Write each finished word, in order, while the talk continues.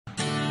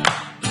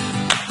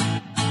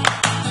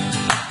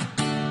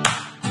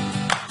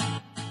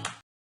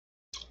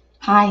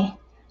Hi,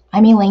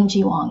 I'm Elaine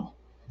Wong.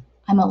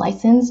 I'm a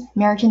licensed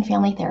marriage and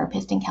family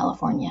therapist in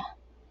California.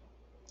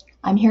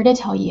 I'm here to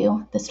tell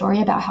you the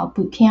story about how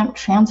boot camp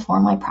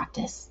transformed my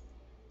practice,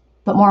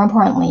 but more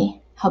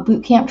importantly, how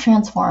boot camp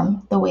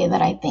transformed the way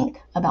that I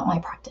think about my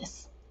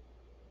practice.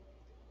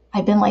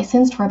 I've been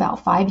licensed for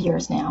about 5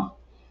 years now,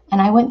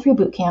 and I went through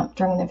boot camp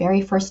during the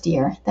very first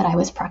year that I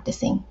was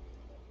practicing.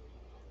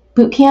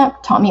 Boot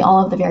camp taught me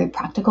all of the very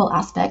practical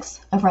aspects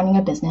of running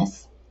a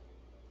business,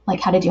 like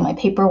how to do my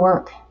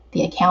paperwork,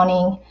 the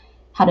accounting,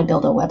 how to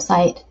build a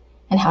website,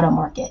 and how to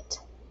market.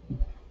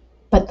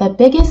 But the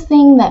biggest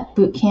thing that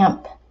boot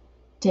camp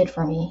did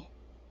for me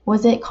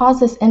was it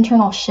caused this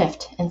internal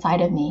shift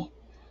inside of me.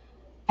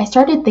 I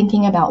started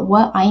thinking about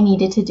what I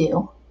needed to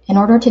do in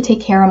order to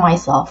take care of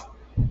myself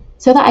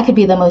so that I could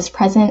be the most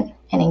present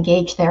and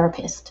engaged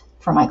therapist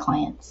for my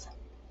clients.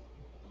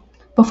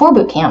 Before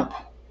boot camp,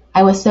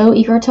 I was so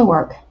eager to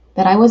work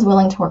that I was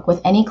willing to work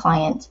with any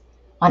client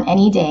on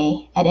any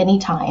day at any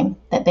time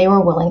that they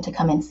were willing to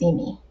come and see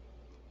me.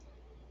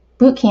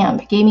 Boot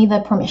camp gave me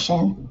the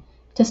permission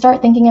to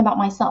start thinking about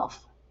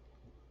myself.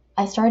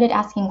 I started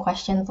asking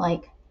questions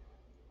like,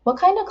 what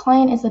kind of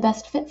client is the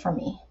best fit for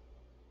me?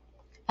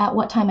 At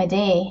what time of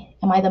day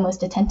am I the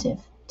most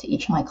attentive to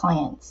each of my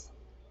clients?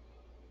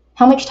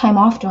 How much time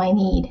off do I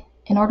need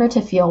in order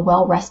to feel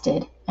well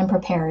rested and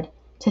prepared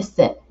to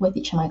sit with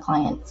each of my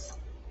clients?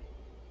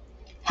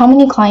 How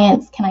many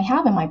clients can I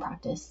have in my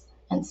practice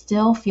and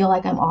still feel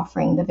like I'm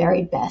offering the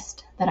very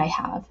best that I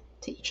have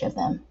to each of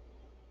them?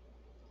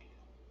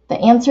 The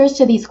answers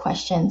to these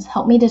questions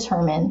help me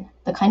determine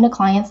the kind of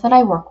clients that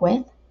I work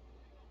with,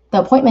 the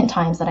appointment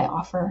times that I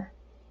offer,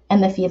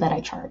 and the fee that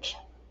I charge.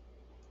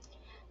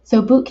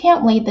 So boot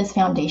camp laid this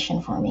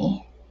foundation for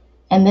me,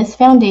 and this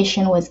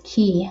foundation was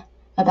key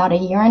about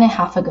 1.5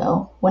 years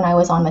ago when I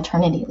was on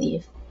maternity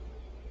leave.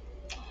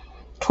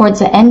 Towards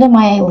the end of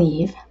my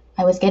leave,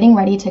 I was getting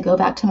ready to go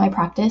back to my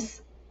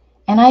practice,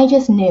 and I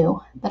just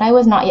knew that I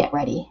was not yet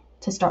ready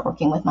to start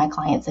working with my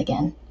clients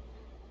again.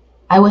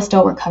 I was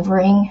still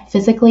recovering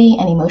physically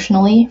and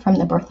emotionally from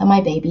the birth of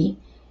my baby,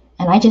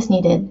 and I just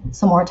needed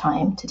some more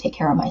time to take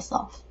care of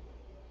myself.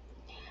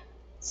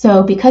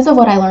 So because of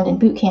what I learned in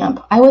boot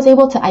camp, I was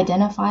able to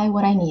identify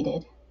what I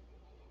needed.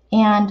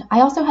 And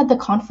I also had the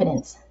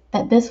confidence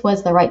that this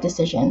was the right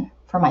decision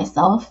for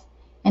myself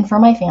and for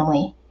my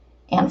family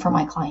and for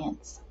my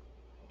clients.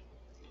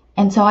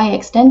 And so I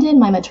extended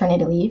my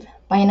maternity leave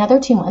by another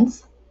 2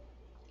 months,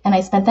 and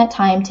I spent that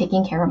time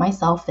taking care of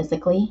myself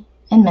physically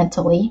and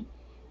mentally.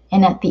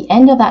 And at the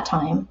end of that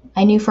time,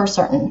 I knew for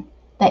certain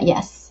that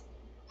yes,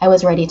 I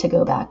was ready to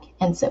go back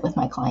and sit with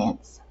my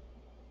clients.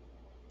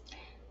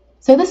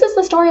 So this is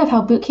the story of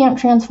how boot camp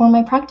transformed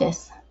my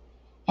practice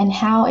and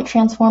how it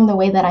transformed the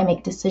way that I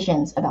make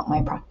decisions about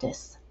my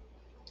practice.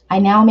 I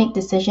now make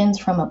decisions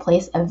from a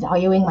place of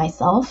valuing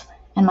myself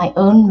and my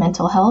own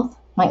mental health,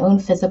 my own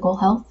physical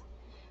health,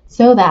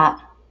 so that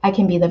I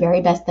can be the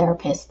very best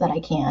therapist that I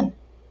can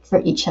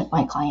for each of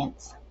my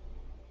clients.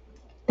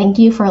 Thank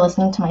you for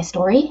listening to my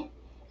story,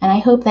 and I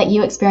hope that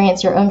you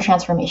experience your own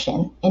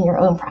transformation in your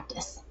own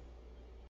practice.